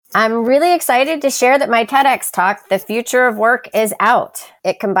I'm really excited to share that my TEDx talk, The Future of Work, is out.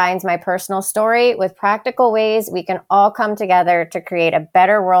 It combines my personal story with practical ways we can all come together to create a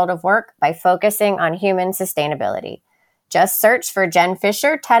better world of work by focusing on human sustainability. Just search for Jen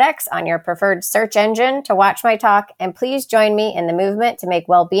Fisher TEDx on your preferred search engine to watch my talk, and please join me in the movement to make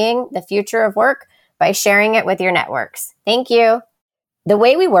well-being the future of work by sharing it with your networks. Thank you. The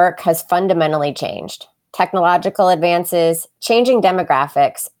way we work has fundamentally changed. Technological advances, changing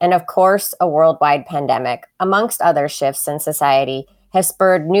demographics, and of course, a worldwide pandemic, amongst other shifts in society, have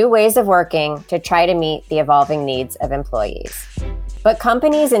spurred new ways of working to try to meet the evolving needs of employees. But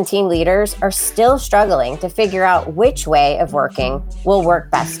companies and team leaders are still struggling to figure out which way of working will work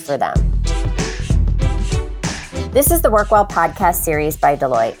best for them. This is the Work Well podcast series by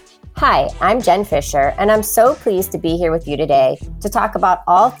Deloitte. Hi, I'm Jen Fisher, and I'm so pleased to be here with you today to talk about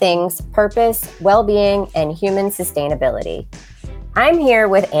all things purpose, well-being, and human sustainability. I'm here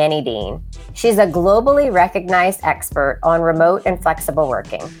with Annie Dean. She's a globally recognized expert on remote and flexible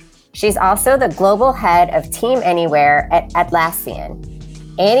working. She's also the global head of Team Anywhere at Atlassian.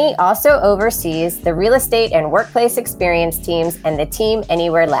 Annie also oversees the real estate and workplace experience teams and the Team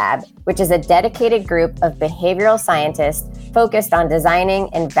Anywhere Lab, which is a dedicated group of behavioral scientists focused on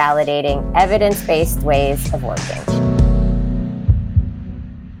designing and validating evidence-based ways of working.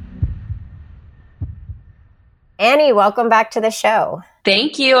 Annie, welcome back to the show.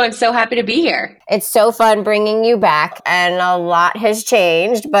 Thank you. I'm so happy to be here. It's so fun bringing you back, and a lot has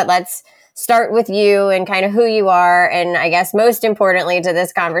changed, but let's start with you and kind of who you are. And I guess most importantly to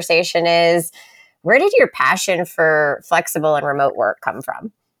this conversation is, where did your passion for flexible and remote work come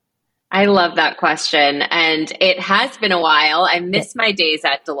from? I love that question. And it has been a while. I miss my days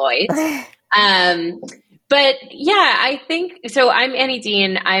at Deloitte. But yeah, I think, so I'm Annie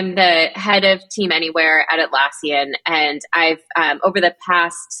Dean. I'm the head of Team Anywhere at Atlassian. And I've, over the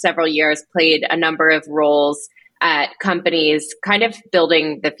past several years, played a number of roles at companies, kind of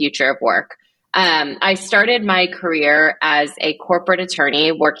building the future of work. I started my career as a corporate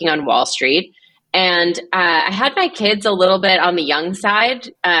attorney working on Wall Street. And I had my kids a little bit on the young side.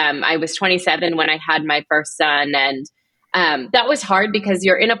 I was 27 when I had my first son. And that was hard because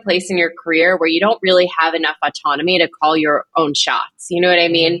you're in a place in your career where you don't really have enough autonomy to call your own shots. You know what I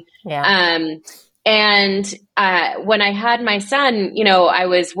mean? Yeah. And when I had my son, I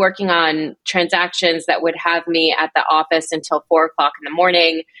was working on transactions that would have me at the office until 4 o'clock in the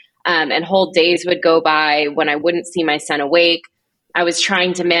morning. And whole days would go by when I wouldn't see my son awake. I was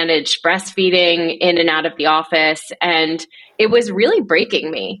trying to manage breastfeeding in and out of the office, and it was really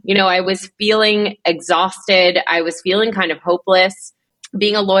breaking me. I was feeling exhausted. I was feeling kind of hopeless.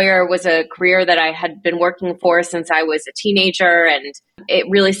 Being a lawyer was a career that I had been working for since I was a teenager, and it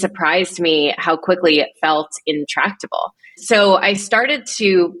really surprised me how quickly it felt intractable. So I started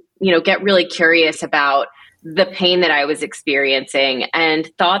to, get really curious about the pain that I was experiencing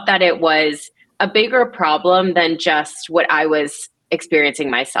and thought that it was a bigger problem than just what I was experiencing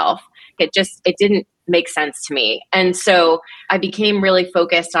myself. It didn't make sense to me. And so I became really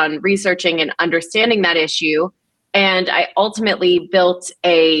focused on researching and understanding that issue. And I ultimately built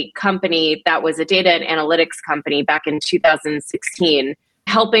a company that was a data and analytics company back in 2016,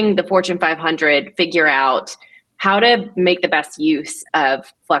 helping the Fortune 500 figure out how to make the best use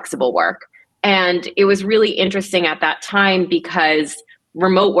of flexible work. And it was really interesting at that time because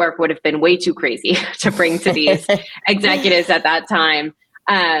remote work would have been way too crazy to bring to these executives at that time.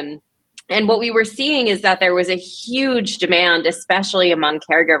 And what we were seeing is that there was a huge demand, especially among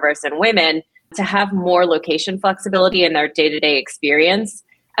caregivers and women, to have more location flexibility in their day-to-day experience.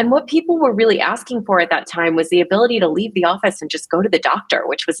 And what people were really asking for at that time was the ability to leave the office and just go to the doctor,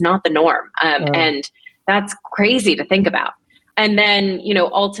 which was not the norm. And that's crazy to think about. And then,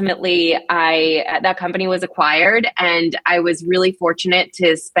 ultimately that company was acquired, and I was really fortunate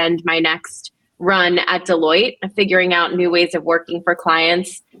to spend my next run at Deloitte figuring out new ways of working for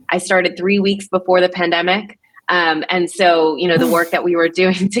clients. I started 3 weeks before the pandemic. And so, the work that we were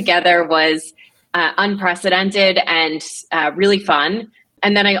doing together was unprecedented and really fun.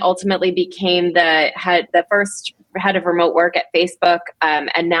 And then I ultimately became the first head of remote work at Facebook.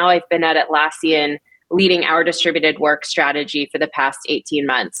 And now I've been at Atlassian leading our distributed work strategy for the past 18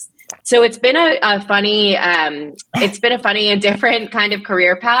 months. So it's been a funny and different kind of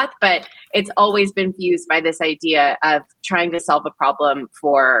career path, but it's always been fused by this idea of trying to solve a problem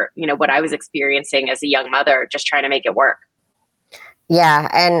for, what I was experiencing as a young mother, just trying to make it work. Yeah.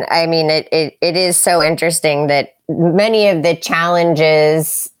 And I mean, it is so interesting that many of the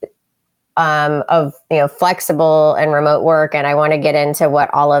challenges of flexible and remote work, and I want to get into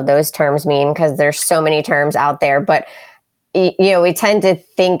what all of those terms mean because there's so many terms out there, but we tend to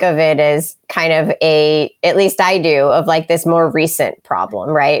think of it as kind of at least I do, of like this more recent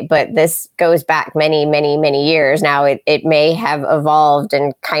problem, right? But this goes back many, many, many years. Now it may have evolved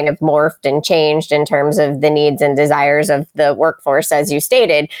and kind of morphed and changed in terms of the needs and desires of the workforce, as you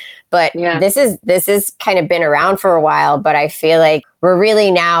stated. But this is kind of been around for a while, but I feel like we're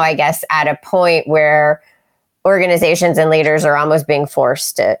really now, I guess, at a point where organizations and leaders are almost being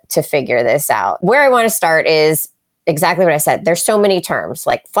forced to figure this out. Where I want to start is exactly what I said. There's so many terms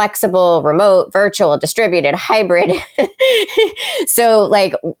like flexible, remote, virtual, distributed, hybrid. So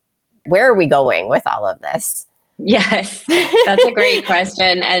like, where are we going with all of this? Yes, that's a great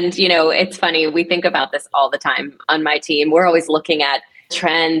question. And, it's funny. We think about this all the time on my team. We're always looking at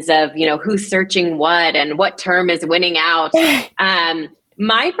trends of, who's searching what and what term is winning out.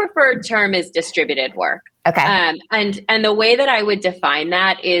 My preferred term is distributed work. Okay. And the way that I would define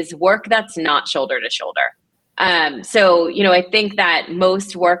that is work that's not shoulder to shoulder. So, I think that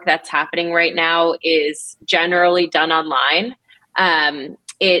most work that's happening right now is generally done online.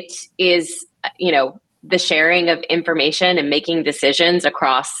 It is, the sharing of information and making decisions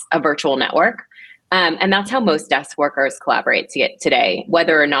across a virtual network. And that's how most desk workers collaborate today,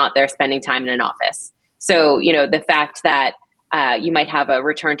 whether or not they're spending time in an office. So, the fact that you might have a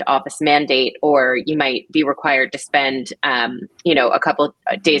return to office mandate, or you might be required to spend, a couple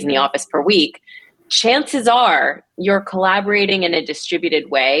of days in the office per week, chances are you're collaborating in a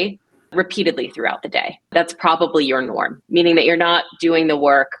distributed way repeatedly throughout the day. That's probably your norm, meaning that you're not doing the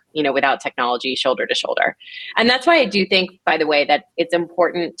work, without technology shoulder to shoulder. And that's why I do think, by the way, that it's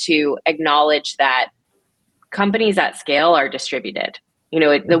important to acknowledge that companies at scale are distributed.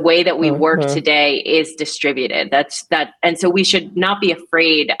 The way that we work today is distributed. And so we should not be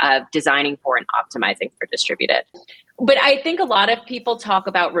afraid of designing for and optimizing for distributed. But I think a lot of people talk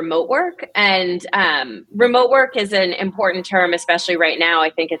about remote work, and remote work is an important term, especially right now.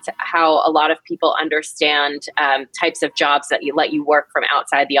 I think it's how a lot of people understand types of jobs that let you work from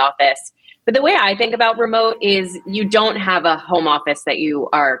outside the office. But the way I think about remote is you don't have a home office that you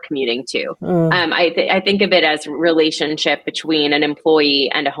are commuting to. I think of it as a relationship between an employee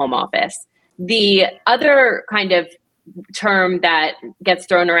and a home office. The other kind of term that gets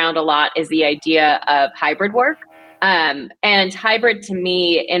thrown around a lot is the idea of hybrid work. And hybrid to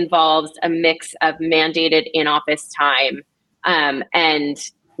me involves a mix of mandated in-office time and,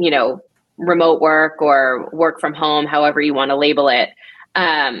 remote work or work from home, however you want to label it.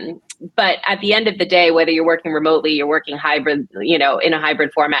 But at the end of the day, whether you're working remotely, you're working hybrid, in a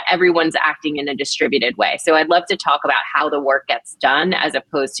hybrid format, everyone's acting in a distributed way. So I'd love to talk about how the work gets done as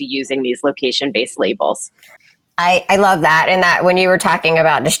opposed to using these location-based labels. I love that. And that when you were talking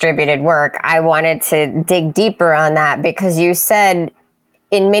about distributed work, I wanted to dig deeper on that, because you said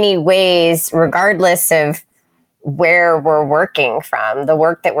in many ways, regardless of where we're working from, the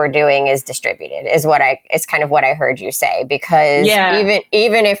work that we're doing is distributed, it's kind of what I heard you say, because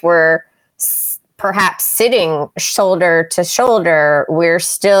even if we're perhaps sitting shoulder to shoulder, we're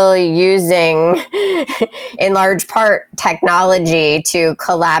still using in large part technology to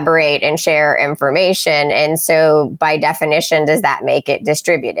collaborate and share information. And so by definition, does that make it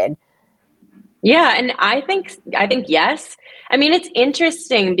distributed? Yeah. And I think yes. I mean, it's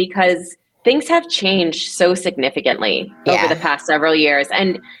interesting because things have changed so significantly over the past several years.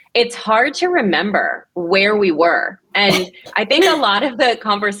 And it's hard to remember where we were. And I think a lot of the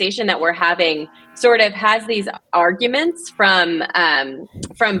conversation that we're having sort of has these arguments from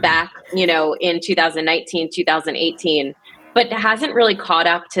back, in 2019, 2018, but hasn't really caught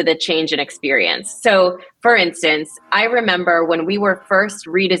up to the change in experience. So for instance, I remember when we were first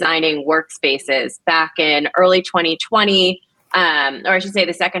redesigning workspaces back in early 2020, or I should say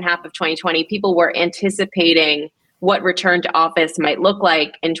the second half of 2020, people were anticipating what return to office might look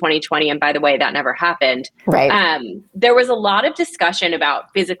like in 2020. And by the way, that never happened. Right. There was a lot of discussion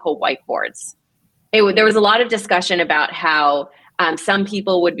about physical whiteboards. There was a lot of discussion about how some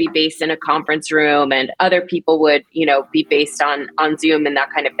people would be based in a conference room and other people would, be based on Zoom and that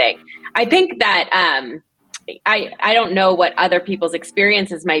kind of thing. I think that I don't know what other people's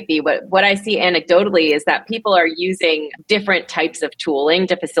experiences might be, but what I see anecdotally is that people are using different types of tooling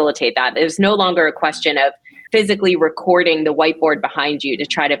to facilitate that. There's no longer a question of physically recording the whiteboard behind you to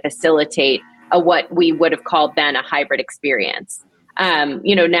try to facilitate what we would have called then a hybrid experience.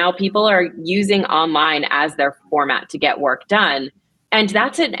 Now people are using online as their format to get work done. And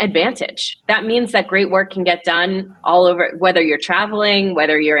that's an advantage. That means that great work can get done all over, whether you're traveling,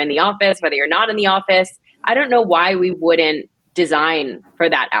 whether you're in the office, whether you're not in the office. I don't know why we wouldn't design for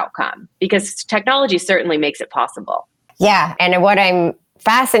that outcome, because technology certainly makes it possible. Yeah. And what I'm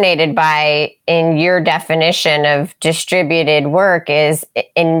fascinated by in your definition of distributed work is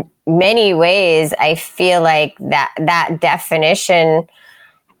in many ways, I feel like that definition,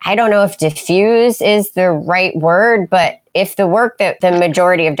 I don't know if diffuse is the right word, but if the work that the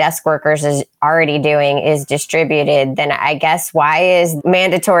majority of desk workers is already doing is distributed, then I guess why is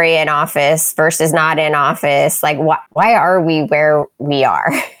mandatory in office versus not in office? Like, why are we where we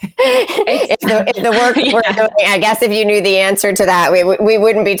are? if the work we're doing, I guess if you knew the answer to that, we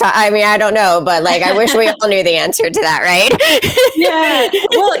wouldn't be talking. I mean, I don't know, but like, I wish we all knew the answer to that, right? Yeah.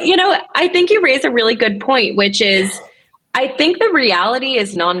 Well, I think you raise a really good point, which is, I think the reality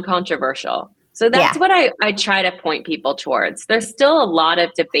is non-controversial. So that's what I try to point people towards. There's still a lot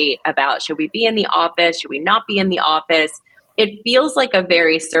of debate about, should we be in the office? Should we not be in the office? It feels like a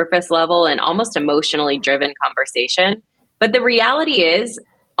very surface level and almost emotionally driven conversation. But the reality is,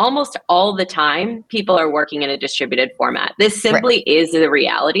 almost all the time, people are working in a distributed format. This simply is the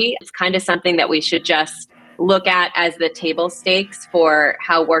reality. It's kind of something that we should just look at as the table stakes for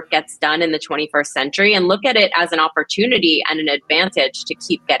how work gets done in the 21st century, and look at it as an opportunity and an advantage to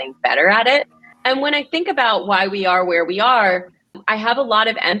keep getting better at it. And when I think about why we are where we are, I have a lot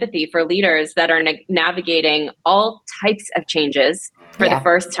of empathy for leaders that are navigating all types of changes for the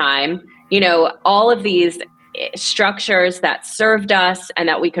first time. All of these structures that served us and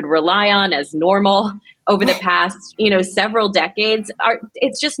that we could rely on as normal over the past, several decades,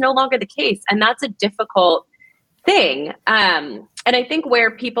 it's just no longer the case. And that's a difficult thing. And I think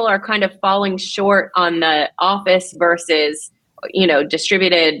where people are kind of falling short on the office versus,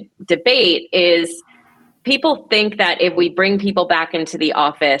 distributed debate is, people think that if we bring people back into the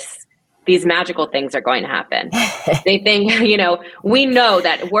office, these magical things are going to happen. They think, we know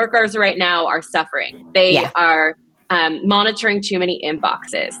that workers right now are suffering. They are monitoring too many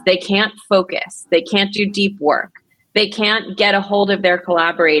inboxes. They can't focus. They can't do deep work. They can't get a hold of their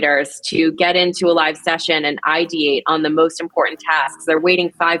collaborators to get into a live session and ideate on the most important tasks. They're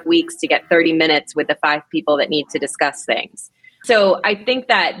waiting 5 weeks to get 30 minutes with the 5 people that need to discuss things. So I think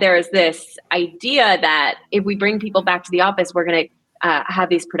that there's this idea that if we bring people back to the office, we're going to have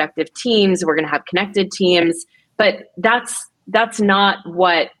these productive teams, we're going to have connected teams, but that's not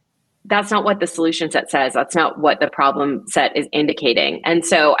what the solution set says. That's not what the problem set is indicating. And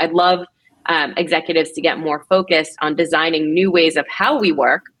so I'd love executives to get more focused on designing new ways of how we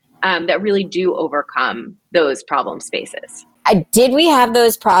work that really do overcome those problem spaces. Did we have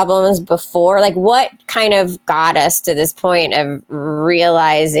those problems before? Like, what kind of got us to this point of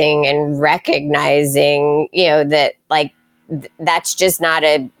realizing and recognizing, that like that's just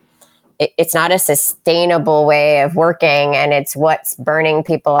it's not a sustainable way of working, and it's what's burning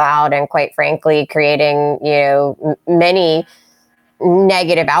people out and, quite frankly, creating, many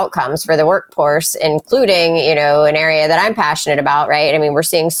negative outcomes for the workforce, including, an area that I'm passionate about, right? I mean, we're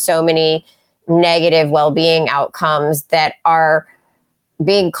seeing so many negative well-being outcomes that are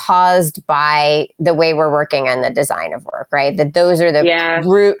being caused by the way we're working and the design of work, right? That those are the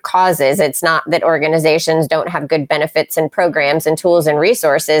root causes. It's not that organizations don't have good benefits and programs and tools and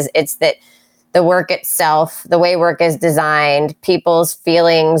resources. It's that the work itself, the way work is designed, people's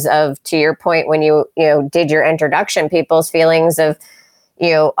feelings of, to your point, when you did your introduction, people's feelings of,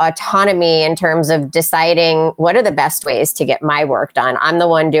 autonomy in terms of deciding what are the best ways to get my work done. I'm the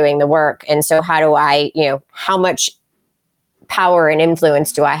one doing the work. And so how do I, how much power and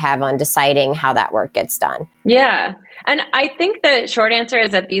influence do I have on deciding how that work gets done? Yeah. And I think the short answer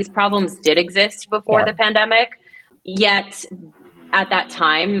is that these problems did exist before the pandemic, yet at that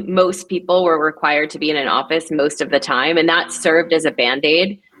time, most people were required to be in an office most of the time. And that served as a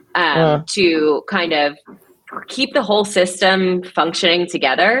Band-Aid to kind of keep the whole system functioning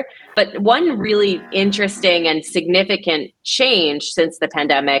together. But one really interesting and significant change since the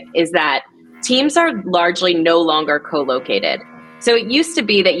pandemic is that teams are largely no longer co-located. So it used to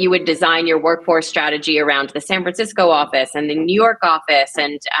be that you would design your workforce strategy around the San Francisco office and the New York office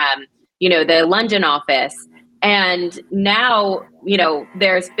and, the London office. And now,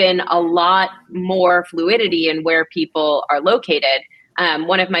 there's been a lot more fluidity in where people are located.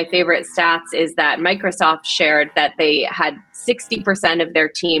 One of my favorite stats is that Microsoft shared that they had 60% of their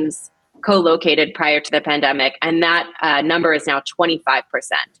teams co-located prior to the pandemic, and that number is now 25%.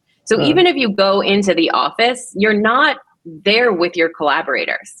 So even if you go into the office, you're not there with your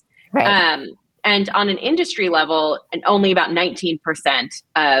collaborators. Right. And on an industry level, and only about 19%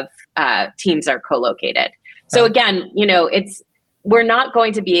 of teams are co-located. So again, we're not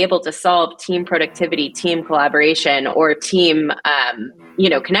going to be able to solve team productivity, team collaboration, or team,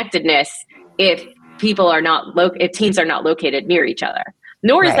 connectedness if people are not if teams are not located near each other.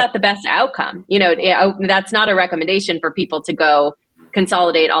 Nor is that the best outcome. That's not a recommendation for people to go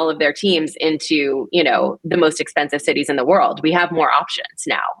consolidate all of their teams into, the most expensive cities in the world. We have more options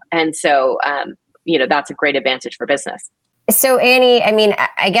now. And so, that's a great advantage for business. So Annie, I mean,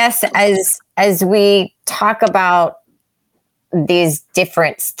 I guess as we talk about these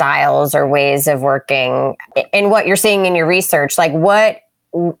different styles or ways of working and what you're seeing in your research, like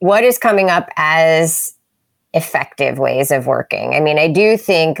what is coming up as effective ways of working? I mean, I do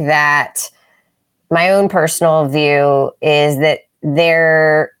think that my own personal view is that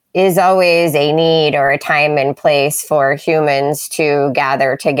there is always a need or a time and place for humans to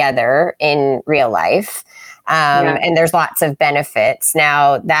gather together in real life. And there's lots of benefits.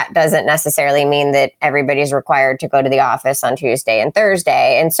 Now, that doesn't necessarily mean that everybody's required to go to the office on Tuesday and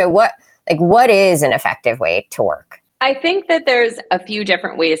Thursday. And so what is an effective way to work? I think that there's a few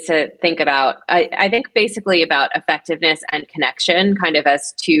different ways to think about, I think basically about effectiveness and connection kind of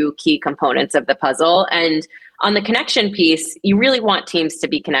as two key components of the puzzle. And on the connection piece, you really want teams to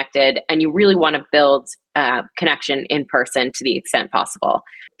be connected and you really want to build connection in person to the extent possible.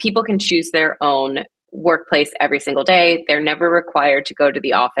 People can choose their own workplace every single day. They're never required to go to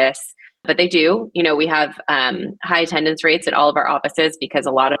the office, but they do. We have high attendance rates at all of our offices because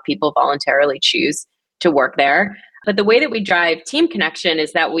a lot of people voluntarily choose to work there. But the way that we drive team connection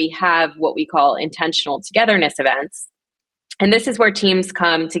is that we have what we call intentional togetherness events. And this is where teams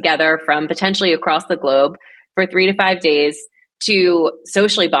come together from potentially across the globe for 3 to 5 days to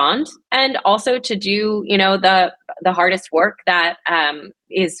socially bond and also to do, the hardest work that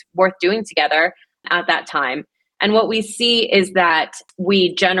is worth doing together at that time. And what we see is that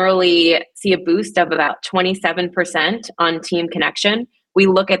we generally see a boost of about 27% on team connection. We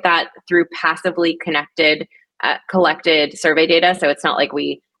look at that through passively collected survey data. So it's not like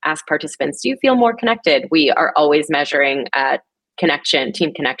we ask participants, do you feel more connected? We are always measuring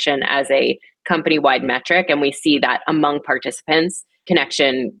team connection as a company-wide metric. And we see that among participants,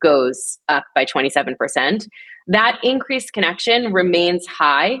 connection goes up by 27%. That increased connection remains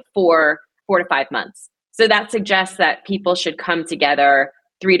high for 4 to 5 months. So that suggests that people should come together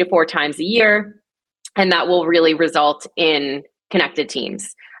 3 to 4 times a year, and that will really result in connected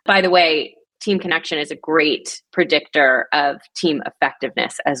teams. By the way, team connection is a great predictor of team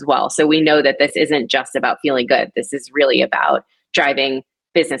effectiveness as well. So we know that this isn't just about feeling good. This is really about driving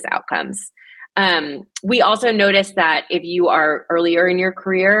business outcomes. We also noticed that if you are earlier in your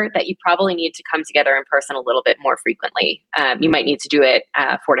career, that you probably need to come together in person a little bit more frequently. You might need to do it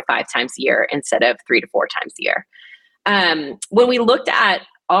 4 to 5 times a year instead of 3 to 4 times a year. When we looked at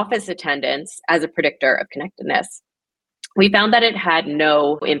office attendance as a predictor of connectedness, we found that it had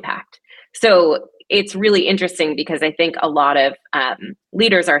no impact. So it's really interesting because I think a lot of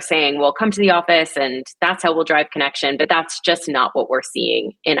leaders are saying, well, come to the office and that's how we'll drive connection, but that's just not what we're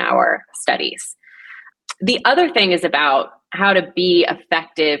seeing in our studies. The other thing is about how to be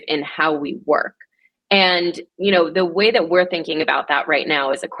effective in how we work. And, the way that we're thinking about that right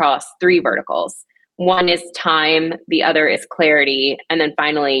now is across 3 verticals. One is time, the other is clarity, and then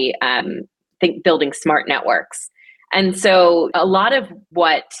finally, building smart networks. And so a lot of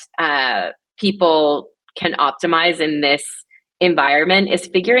what people can optimize in this environment is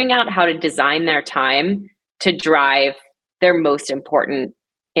figuring out how to design their time to drive their most important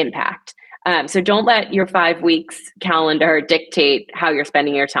impact. So don't let your 5 weeks calendar dictate how you're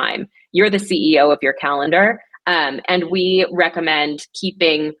spending your time. You're the CEO of your calendar. And we recommend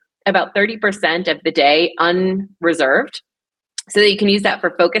keeping about 30% of the day unreserved so that you can use that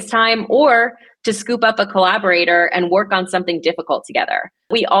for focus time or to scoop up a collaborator and work on something difficult together.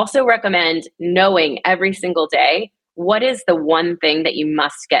 We also recommend knowing every single day, what is the one thing that you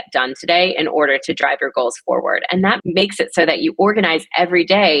must get done today in order to drive your goals forward? And that makes it so that you organize every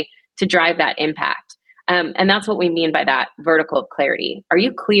day to drive that impact. And that's what we mean by that vertical of clarity. Are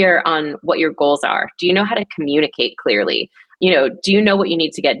you clear on what your goals are? Do you know how to communicate clearly? Do you know what you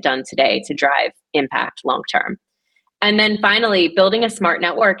need to get done today to drive impact long term? And then finally, building a smart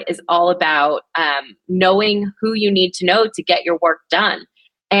network is all about knowing who you need to know to get your work done.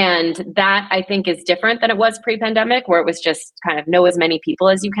 And that, I think, is different than it was pre-pandemic, where it was just kind of know as many people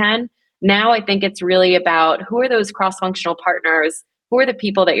as you can. Now, I think it's really about who are those cross-functional partners, who are the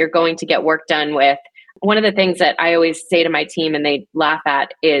people that you're going to get work done with. One of the things that I always say to my team and they laugh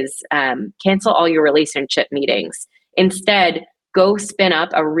at is cancel all your relationship meetings. Instead, go spin up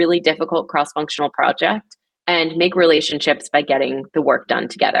a really difficult cross-functional project and make relationships by getting the work done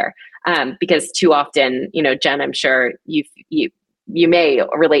together. Because too often, Jen, I'm sure you may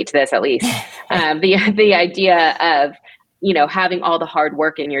relate to this at least. The idea of, having all the hard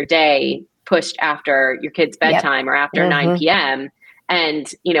work in your day pushed after your kid's bedtime or after 9 p.m.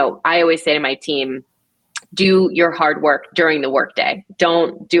 And, I always say to my team, do your hard work during the workday.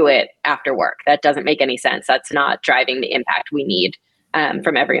 Don't do it after work. That doesn't make any sense. That's not driving the impact we need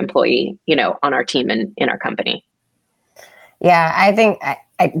from every employee, on our team and in our company. Yeah, I think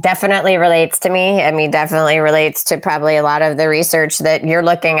it definitely relates to me. I mean, definitely relates to probably a lot of the research that you're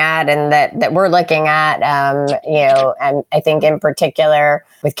looking at and that we're looking at, and I think in particular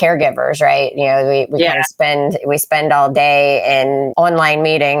with caregivers, right? We kind of spend all day in online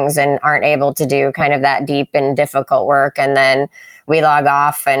meetings and aren't able to do kind of that deep and difficult work. And then we log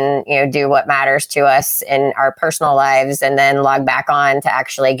off and, do what matters to us in our personal lives and then log back on to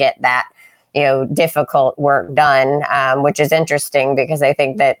actually get that difficult work done, which is interesting because I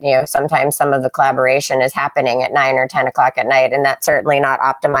think that, sometimes some of the collaboration is happening at 9 or 10 o'clock at night, and that's certainly not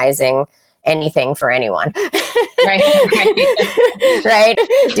optimizing anything for anyone. Right. Right.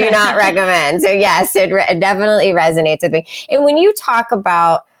 Do not recommend. So yes, it definitely resonates with me. And when you talk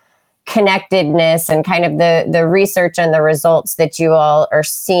about connectedness and kind of the research and the results that you all are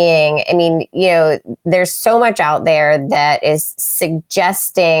seeing, I mean, there's so much out there that is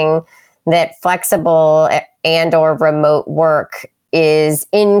suggesting that flexible and or remote work is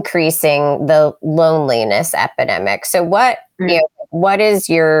increasing the loneliness epidemic. So what is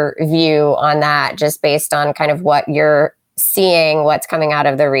your view on that, just based on kind of what you're seeing, what's coming out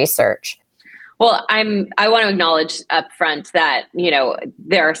of the research? Well, I want to acknowledge up front that,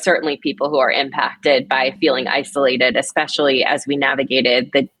 there are certainly people who are impacted by feeling isolated, especially as we navigated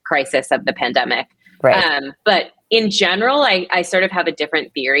the crisis of the pandemic. Right. But in general, I sort of have a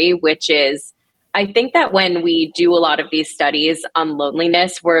different theory, which is I think that when we do a lot of these studies on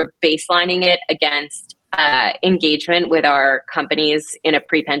loneliness, we're baselining it against engagement with our companies in a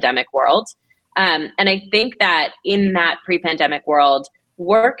pre-pandemic world. And I think that in that pre-pandemic world,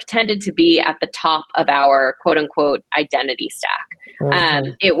 work tended to be at the top of our quote unquote identity stack.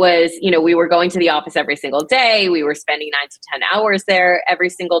 Mm-hmm. It was, we were going to the office every single day. We were spending 9 to 10 hours there every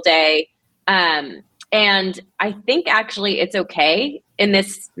single day. And I think actually it's okay in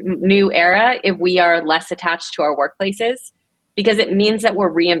this new era if we are less attached to our workplaces, because it means that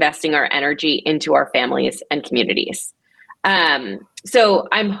we're reinvesting our energy into our families and communities. So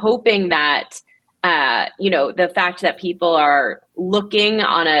I'm hoping that, the fact that people are looking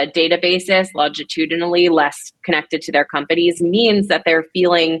on a data basis longitudinally less connected to their companies means that they're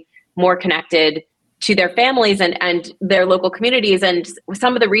feeling more connected to their families and their local communities. And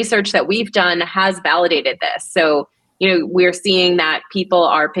some of the research that we've done has validated this. So, we're seeing that people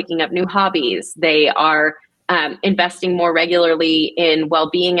are picking up new hobbies. They are investing more regularly in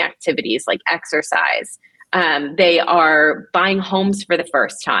well-being activities like exercise. They are buying homes for the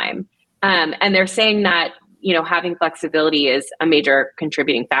first time. And they're saying that, having flexibility is a major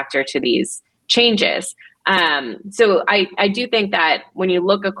contributing factor to these changes. So I do think that when you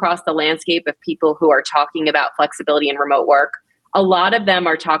look across the landscape of people who are talking about flexibility and remote work, a lot of them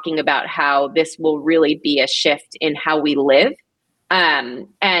are talking about how this will really be a shift in how we live. And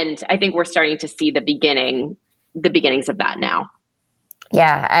I think we're starting to see the beginnings of that now.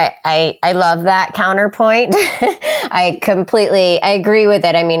 Yeah, I love that counterpoint. I agree with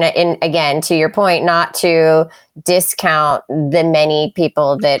it. I mean, again, to your point, not to discount the many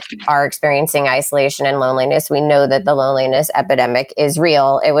people that are experiencing isolation and loneliness. We know that the loneliness epidemic is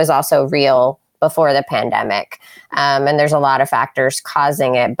real. It was also real before the pandemic. And there's a lot of factors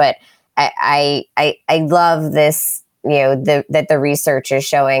causing it. But I love this, that the research is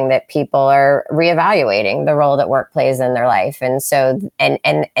showing that people are reevaluating the role that work plays in their life. And so,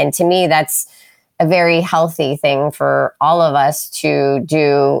 and to me, that's a very healthy thing for all of us to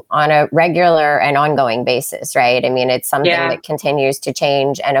do on a regular and ongoing basis, right? I mean, it's something that continues to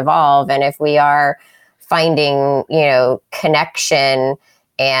change and evolve. And if we are finding, connection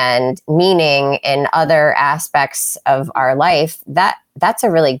and meaning in other aspects of our life, that's a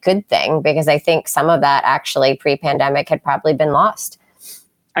really good thing, because I think some of that actually pre-pandemic had probably been lost.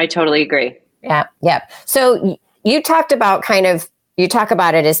 I totally agree. Yeah. So you talk about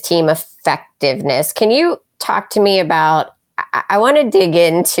it as team effectiveness. Can you talk to me about, I want to dig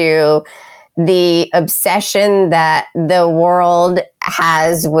into the obsession that the world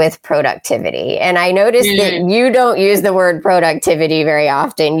has with productivity. And I noticed that you don't use the word productivity very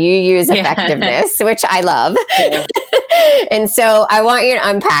often. You use effectiveness, which I love. Yeah. And so I want you to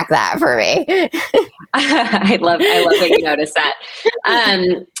unpack that for me. I love that you noticed that.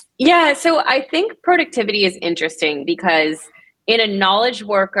 So I think productivity is interesting because in a knowledge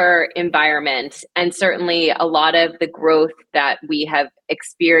worker environment, and certainly a lot of the growth that we have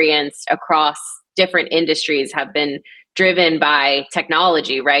experienced across different industries have been driven by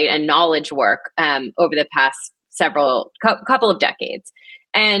technology, right? And knowledge work over the past couple of decades.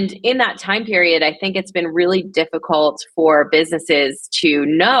 And in that time period, I think it's been really difficult for businesses to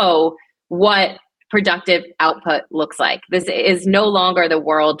know what productive output looks like. This is no longer the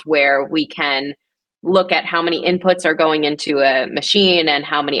world where we can look at how many inputs are going into a machine and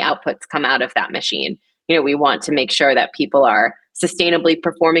how many outputs come out of that machine. We want to make sure that people are sustainably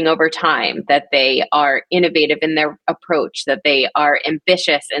performing over time, that they are innovative in their approach, that they are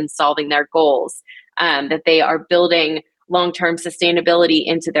ambitious in solving their goals, that they are building long-term sustainability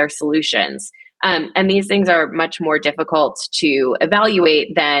into their solutions. And these things are much more difficult to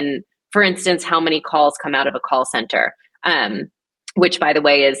evaluate than, for instance, how many calls come out of a call center, which, by the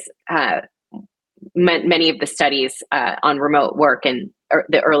way, is many of the studies on remote work in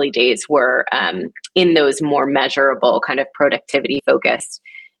the early days were in those more measurable kind of productivity focused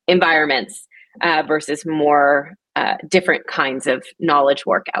environments versus more different kinds of knowledge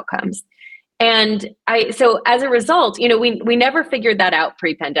work outcomes. And so as a result, we never figured that out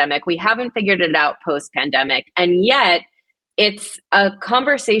pre-pandemic. We haven't figured it out post-pandemic. And yet it's a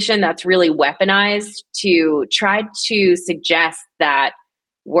conversation that's really weaponized to try to suggest that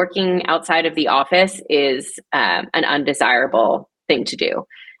working outside of the office is an undesirable thing to do.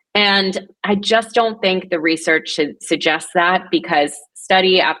 And I just don't think the research should suggest that, because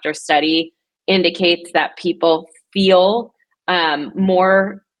study after study indicates that people feel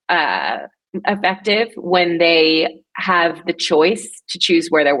more effective when they have the choice to choose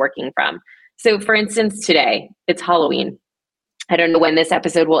where they're working from. So for instance, today, it's Halloween. I don't know when this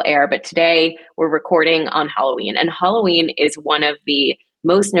episode will air, but today we're recording on Halloween. And Halloween is one of the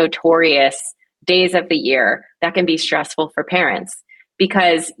most notorious days of the year that can be stressful for parents,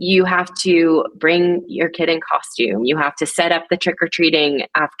 because you have to bring your kid in costume. You have to set up the trick-or-treating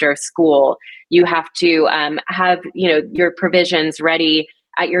after school. You have to have your provisions ready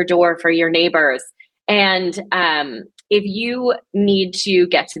at your door for your neighbors. And if you need to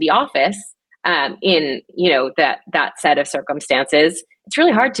get to the office in that set of circumstances, it's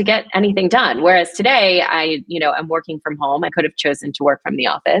really hard to get anything done. Whereas today, I'm working from home. I could have chosen to work from the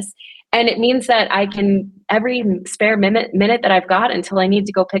office. And it means that I can, every spare minute that I've got until I need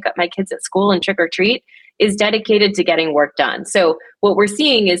to go pick up my kids at school and trick or treat, is dedicated to getting work done. So what we're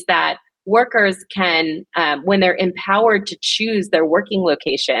seeing is that workers can, when they're empowered to choose their working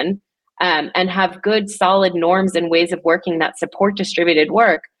location and have good, solid norms and ways of working that support distributed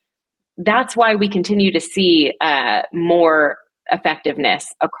work, that's why we continue to see more effectiveness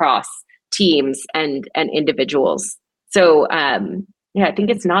across teams and individuals. So I think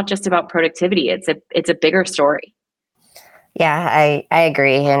it's not just about productivity. It's a bigger story. Yeah, I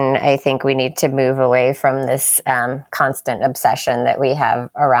agree. And I think we need to move away from this constant obsession that we have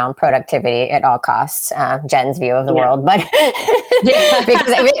around productivity at all costs, Jen's view of the world. But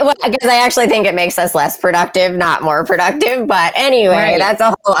because I actually think it makes us less productive, not more productive. But anyway, That's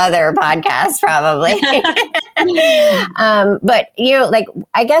a whole other podcast probably. But,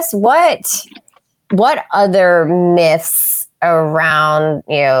 I guess what other myths around,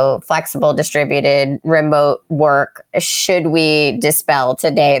 flexible, distributed, remote work should we dispel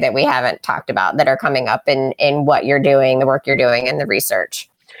today that we haven't talked about, that are coming up in what you're doing, the work you're doing, and the research?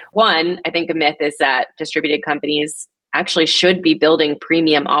 One, I think a myth is that distributed companies actually should be building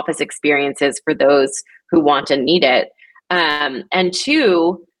premium office experiences for those who want and need it. And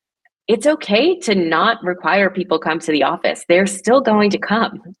two, it's okay to not require people come to the office. They're still going to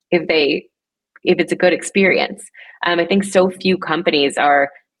come if it's a good experience. I think so few companies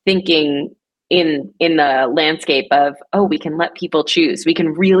are thinking in the landscape of, we can let people choose. We can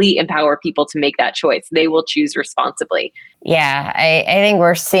really empower people to make that choice. They will choose responsibly. Yeah, I think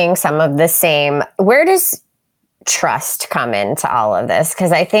we're seeing some of the same. Where does trust come into all of this?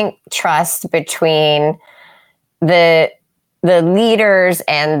 Because I think trust between the leaders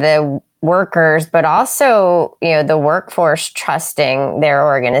and the workers, but also, the workforce trusting their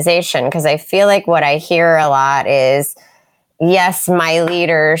organization. Because I feel like what I hear a lot is, yes, my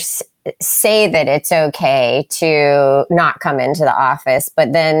leaders say that it's okay to not come into the office,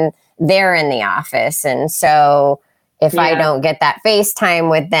 but then they're in the office. And so if I don't get that FaceTime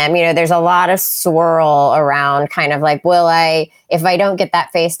with them, there's a lot of swirl around kind of like, if I don't get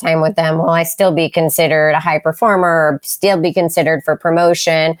that FaceTime with them, will I still be considered a high performer or still be considered for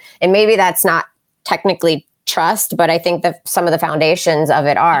promotion? And maybe that's not technically trust, but I think that some of the foundations of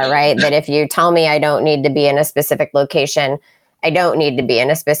it are, right? That if you tell me I don't need to be in a specific location, I don't need to be in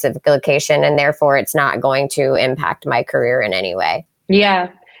a specific location, and therefore it's not going to impact my career in any way.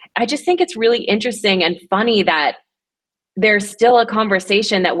 Yeah. I just think it's really interesting and funny that there's still a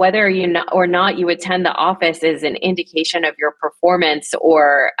conversation that whether or not you attend the office is an indication of your performance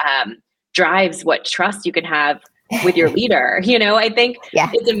or drives what trust you can have with your leader. I think Yeah.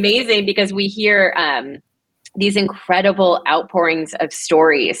 it's amazing because we hear these incredible outpourings of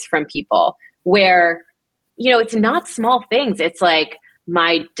stories from people where, it's not small things. It's like,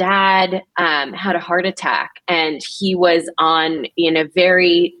 my dad had a heart attack and he was in a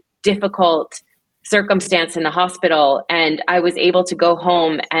very difficult circumstance in the hospital. And I was able to go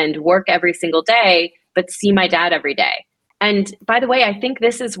home and work every single day, but see my dad every day. And by the way, I think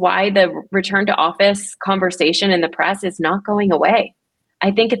this is why the return to office conversation in the press is not going away.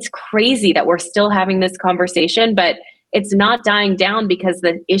 I think it's crazy that we're still having this conversation, but it's not dying down because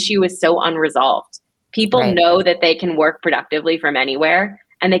the issue is so unresolved. People Right. know that they can work productively from anywhere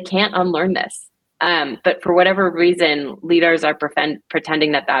and they can't unlearn this. But for whatever reason, leaders are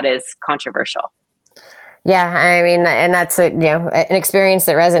pretending that is controversial. Yeah, I mean, and that's an experience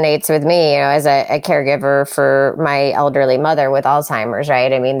that resonates with me, as a caregiver for my elderly mother with Alzheimer's,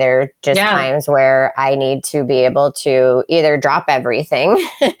 right? I mean, there are just times where I need to be able to either drop everything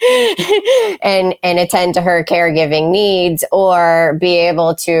and attend to her caregiving needs, or be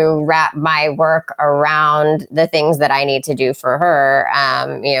able to wrap my work around the things that I need to do for her.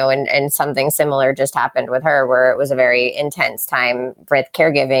 And something similar just happened with her, where it was a very intense time with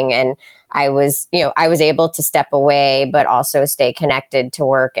caregiving, and I was able to step away, but also stay connected to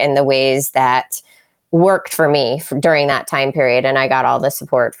work in the ways that worked for me during that time period. And I got all the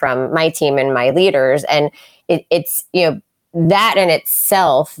support from my team and my leaders. And it's that in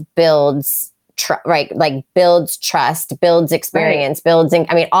itself builds builds trust, builds experience,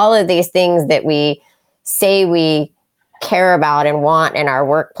 right. All of these things that we say we care about and want in our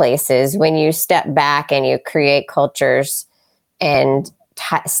workplaces, when you step back and you create cultures and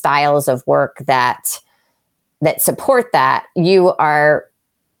styles of work that support that, you are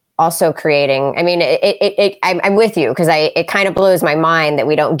also creating. I mean, I'm with you, because it kind of blows my mind that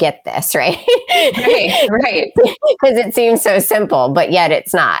we don't get this, right? Right. Because it seems so simple, but yet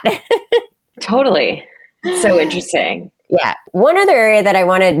it's not. Totally. So interesting. Yeah. One other area that I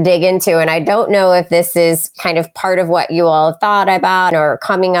want to dig into, and I don't know if this is kind of part of what you all thought about or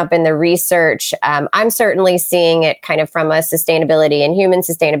coming up in the research. I'm certainly seeing it kind of from a sustainability and human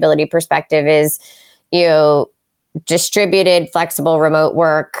sustainability perspective, is, distributed, flexible remote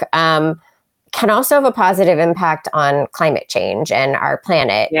work can also have a positive impact on climate change and our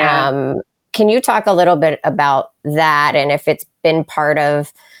planet. Yeah. Can you talk a little bit about that, and if it's been part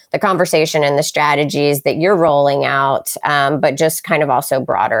of the conversation and the strategies that you're rolling out, but just kind of also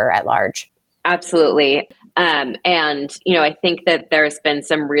broader at large? Absolutely. And, I think that there's been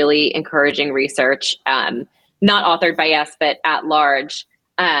some really encouraging research, not authored by us, but at large,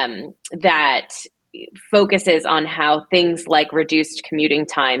 that focuses on how things like reduced commuting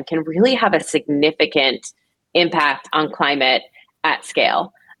time can really have a significant impact on climate at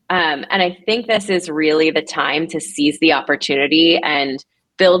scale. And I think this is really the time to seize the opportunity and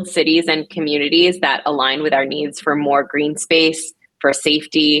build cities and communities that align with our needs for more green space, for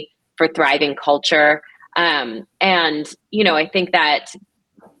safety, for thriving culture. And, I think that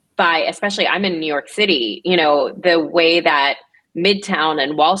especially I'm in New York City, the way that Midtown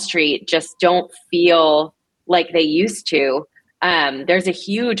and Wall Street just don't feel like they used to, there's a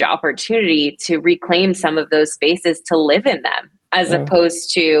huge opportunity to reclaim some of those spaces to live in them, as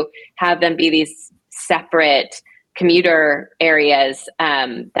opposed to have them be these separate commuter areas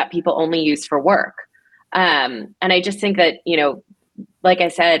that people only use for work. And I just think that, like I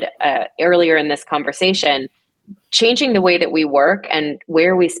said earlier in this conversation, changing the way that we work and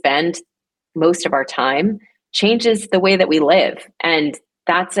where we spend most of our time changes the way that we live. And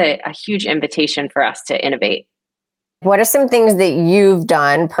that's a huge invitation for us to innovate. What are some things that you've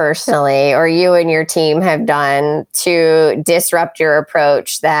done personally, or you and your team have done, to disrupt your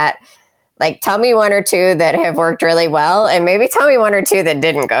approach that, tell me one or two that have worked really well, and maybe tell me one or two that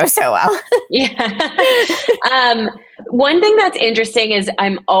didn't go so well? Yeah. One thing that's interesting is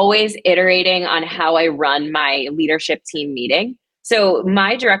I'm always iterating on how I run my leadership team meeting. So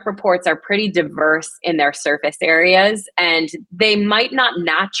my direct reports are pretty diverse in their surface areas, and they might not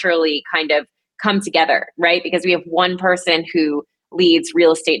naturally kind of come together, right? Because we have one person who leads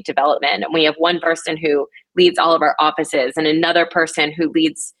real estate development, and we have one person who leads all of our offices, and another person who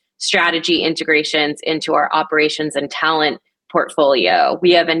leads strategy integrations into our operations and talent portfolio.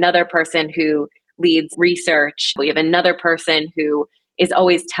 We have another person who leads research. We have another person who is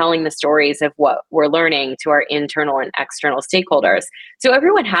always telling the stories of what we're learning to our internal and external stakeholders. So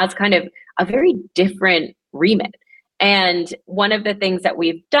everyone has kind of a very different remit. And one of the things that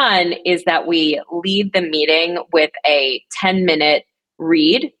we've done is that we lead the meeting with a 10-minute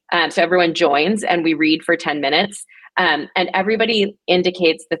read. So everyone joins and we read for 10 minutes. And everybody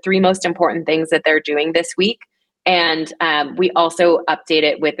indicates the three most important things that they're doing this week. And we also update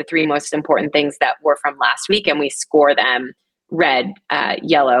it with the 3 most important things that were from last week, and we score them red,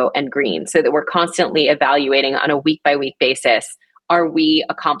 yellow, and green, so that we're constantly evaluating on a week-by-week basis, are we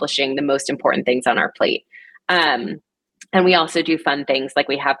accomplishing the most important things on our plate? And we also do fun things, like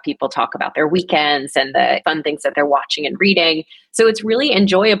we have people talk about their weekends and the fun things that they're watching and reading. So it's really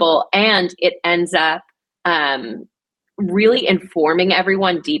enjoyable, and it ends up really informing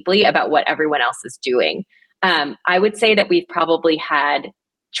everyone deeply about what everyone else is doing. I would say that we've probably had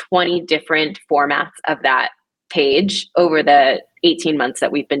 20 different formats of that page over the 18 months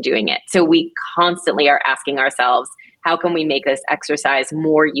that we've been doing it. So we constantly are asking ourselves, how can we make this exercise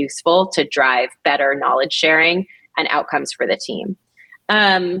more useful to drive better knowledge sharing and outcomes for the team?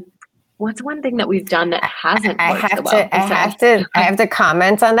 What's one thing that we've done that hasn't worked so well? I have to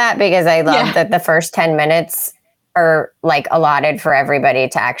comment on that, because I love that the first 10 minutes are like allotted for everybody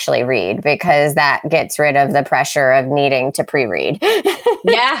to actually read, because that gets rid of the pressure of needing to pre-read.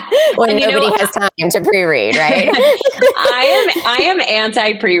 Yeah. When nobody has time to pre-read, right? I am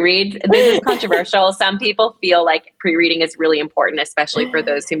anti pre-read. This is controversial. Some people feel like pre-reading is really important, especially for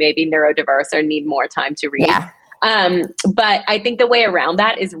those who may be neurodiverse or need more time to read. Yeah. But I think the way around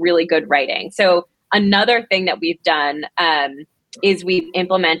that is really good writing. So another thing that we've done is we've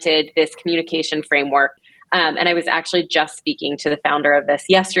implemented this communication framework. And I was actually just speaking to the founder of this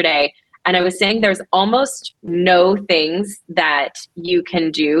yesterday, and I was saying there's almost no things that you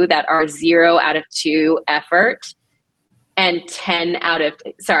can do that are 0 out of 2 effort and 2 out of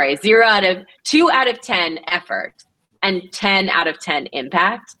 10 effort and 10 out of 10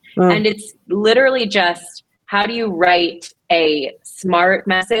 impact. And it's literally just, how do you write a smart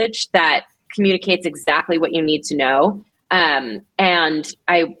message that communicates exactly what you need to know? And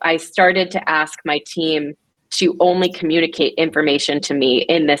I started to ask my team to only communicate information to me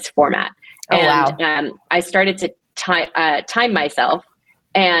in this format. I started to time myself.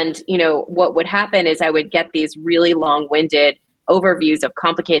 And, what would happen is I would get these really long-winded overviews of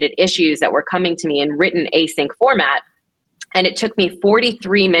complicated issues that were coming to me in written async format. And it took me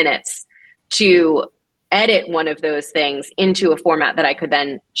 43 minutes to edit one of those things into a format that I could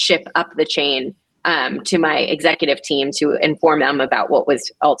then ship up the chain to my executive team to inform them about what was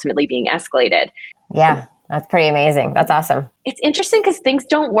ultimately being escalated. Yeah, that's pretty amazing. That's awesome. It's interesting because things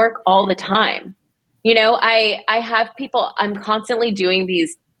don't work all the time. I have people, I'm constantly doing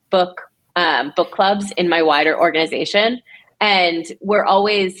these book clubs in my wider organization, and we're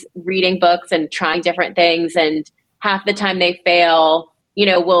always reading books and trying different things. And half the time they fail.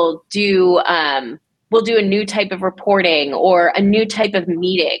 We'll do a new type of reporting or a new type of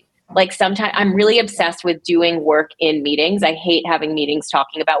meeting. Like sometimes I'm really obsessed with doing work in meetings. I hate having meetings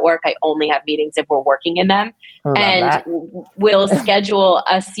talking about work. I only have meetings if we're working in them. And we'll schedule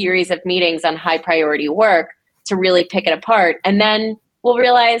a series of meetings on high priority work to really pick it apart. And then we'll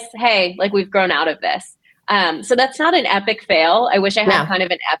realize, hey, like we've grown out of this. So that's not an epic fail. I wish I had kind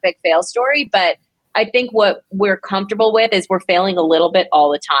of an epic fail story, but I think what we're comfortable with is we're failing a little bit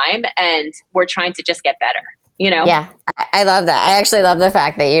all the time, and we're trying to just get better. Yeah, I love that. I actually love the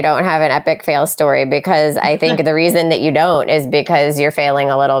fact that you don't have an epic fail story, because I think the reason that you don't is because you're failing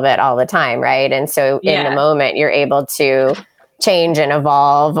a little bit all the time, right? And so in the moment, you're able to change and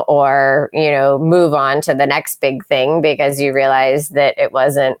evolve, or, move on to the next big thing, because you realize that it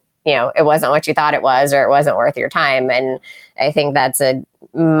wasn't what you thought it was, or it wasn't worth your time. And I think that's a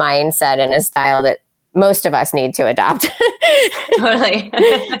mindset and a style that most of us need to adopt. Totally.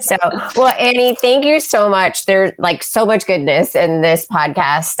 So, well, Annie, thank you so much. There's like so much goodness in this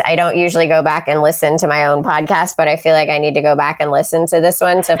podcast. I don't usually go back and listen to my own podcast, but I feel like I need to go back and listen to this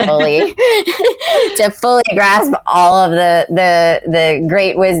one to fully grasp all of the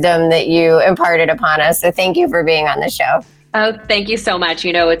great wisdom that you imparted upon us. So thank you for being on the show. Oh, thank you so much.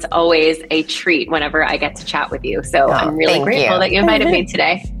 It's always a treat whenever I get to chat with you. So I'm really grateful that you invited me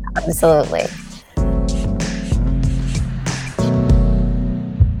today. Absolutely.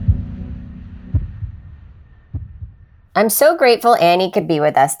 I'm so grateful Annie could be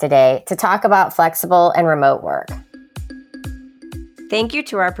with us today to talk about flexible and remote work. Thank you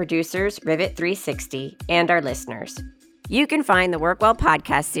to our producers, Rivet 360, and our listeners. You can find the Work Well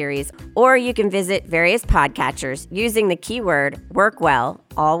podcast series, or you can visit various podcatchers using the keyword WorkWell,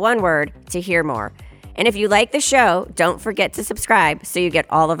 all one word, to hear more. And if you like the show, don't forget to subscribe so you get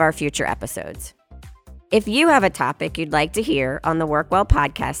all of our future episodes. If you have a topic you'd like to hear on the Work Well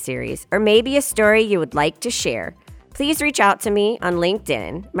podcast series, or maybe a story you would like to share, please reach out to me on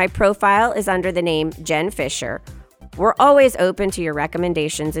LinkedIn. My profile is under the name Jen Fisher. We're always open to your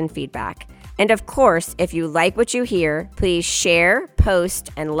recommendations and feedback. And of course, if you like what you hear, please share, post,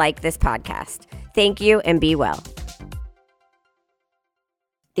 and like this podcast. Thank you, and be well.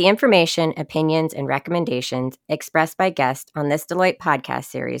 The information, opinions, and recommendations expressed by guests on this Deloitte podcast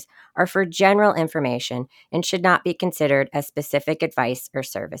series are for general information and should not be considered as specific advice or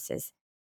services.